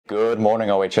Good morning,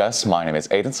 OHS. My name is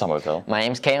Aiden Somerville. My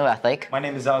name is Caden Rethlick. My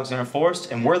name is Alexander Forrest,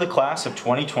 and we're the class of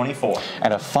 2024.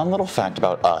 And a fun little fact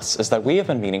about us is that we have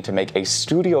been meaning to make a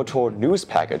studio tour news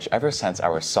package ever since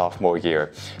our sophomore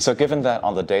year. So given that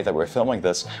on the day that we're filming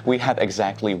this, we have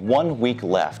exactly 1 week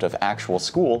left of actual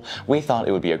school, we thought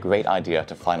it would be a great idea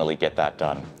to finally get that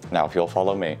done. Now, if you'll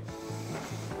follow me.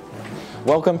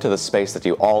 Welcome to the space that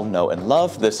you all know and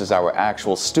love. This is our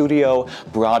actual studio,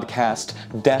 broadcast,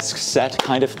 desk set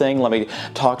kind of thing. Let me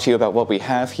talk to you about what we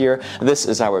have here. This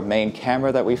is our main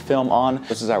camera that we film on.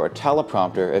 This is our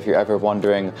teleprompter. If you're ever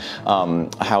wondering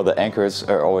how the anchors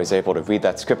are always able to read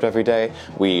that script every day,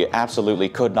 we absolutely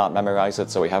could not memorize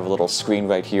it, so we have a little screen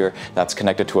right here that's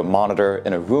connected to a monitor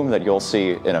in a room that you'll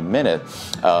see in a minute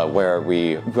where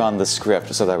we run the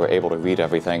script so that we're able to read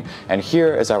everything. And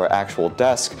here is our actual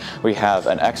desk. We have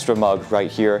an extra mug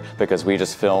right here because we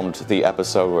just filmed the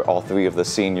episode where all three of the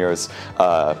seniors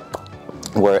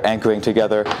we're anchoring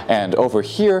together, and over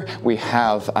here we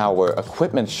have our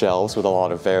equipment shelves with a lot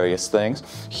of various things.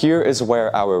 Here is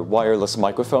where our wireless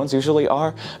microphones usually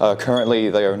are. Currently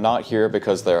they are not here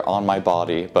because they're on my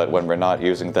body, but when we're not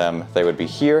using them they would be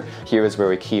here. Here is where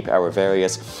we keep our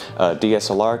various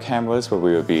DSLR cameras where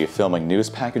we would be filming news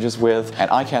packages with,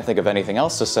 and I can't think of anything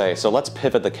else to say, so let's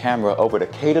pivot the camera over to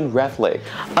Caden Rethlick.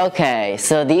 Okay,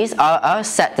 so these are our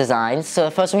set designs. So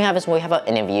the first one we have is we have our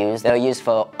interviews. They're used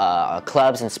for clubs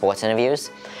and sports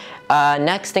interviews.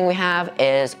 Next thing we have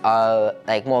is our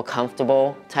more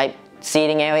comfortable type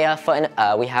seating area.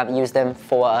 We have used them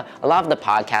for a lot of the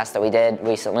podcasts that we did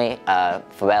recently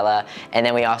for Ella, and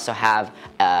then we also have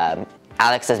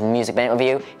Alex's music band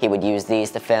review. He would use these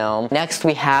to film. Next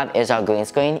we have is our green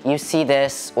screen. You see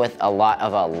this with a lot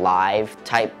of a live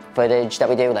type footage that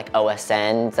we do, like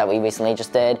OSNs that we recently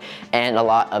just did, and a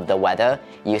lot of the weather.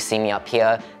 You see me up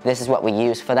here. This is what we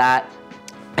use for that.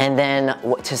 And then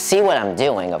to see what I'm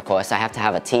doing, of course, I have to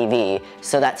have a TV.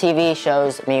 So that TV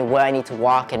shows me where I need to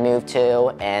walk and move to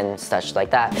and such like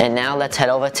that. And now let's head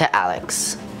over to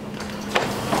Alex.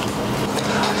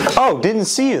 Oh, didn't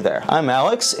see you there. I'm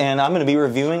Alex, and I'm going to be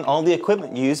reviewing all the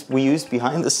equipment we used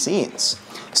behind the scenes.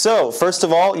 So, first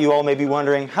of all, you all may be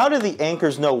wondering, how do the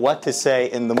anchors know what to say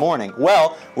in the morning?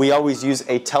 Well, we always use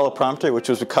a teleprompter, which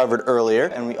was covered earlier,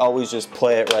 and we always just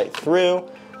play it right through.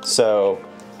 So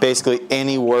basically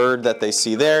any word that they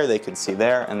see there, they can see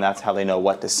there, and that's how they know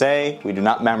what to say. We do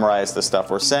not memorize the stuff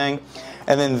we're saying.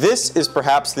 And then this is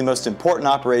perhaps the most important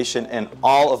operation in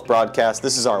all of broadcast.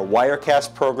 This is our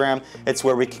Wirecast program. It's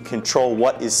where we can control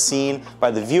what is seen by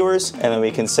the viewers, and then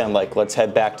we can send let's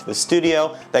head back to the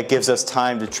studio. That gives us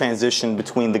time to transition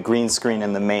between the green screen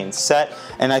and the main set.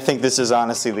 And I think this is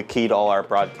honestly the key to all our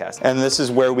broadcasts. And this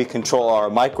is where we control our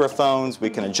microphones, we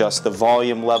can adjust the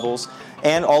volume levels,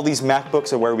 and all these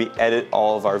MacBooks are where we edit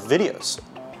all of our videos.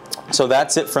 So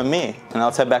that's it from me, and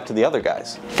let's head back to the other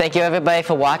guys. Thank you everybody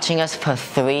for watching us for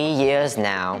 3 years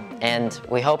now, and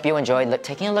we hope you enjoyed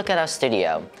taking a look at our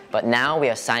studio. But now we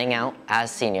are signing out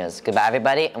as seniors. Goodbye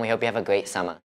everybody, and we hope you have a great summer.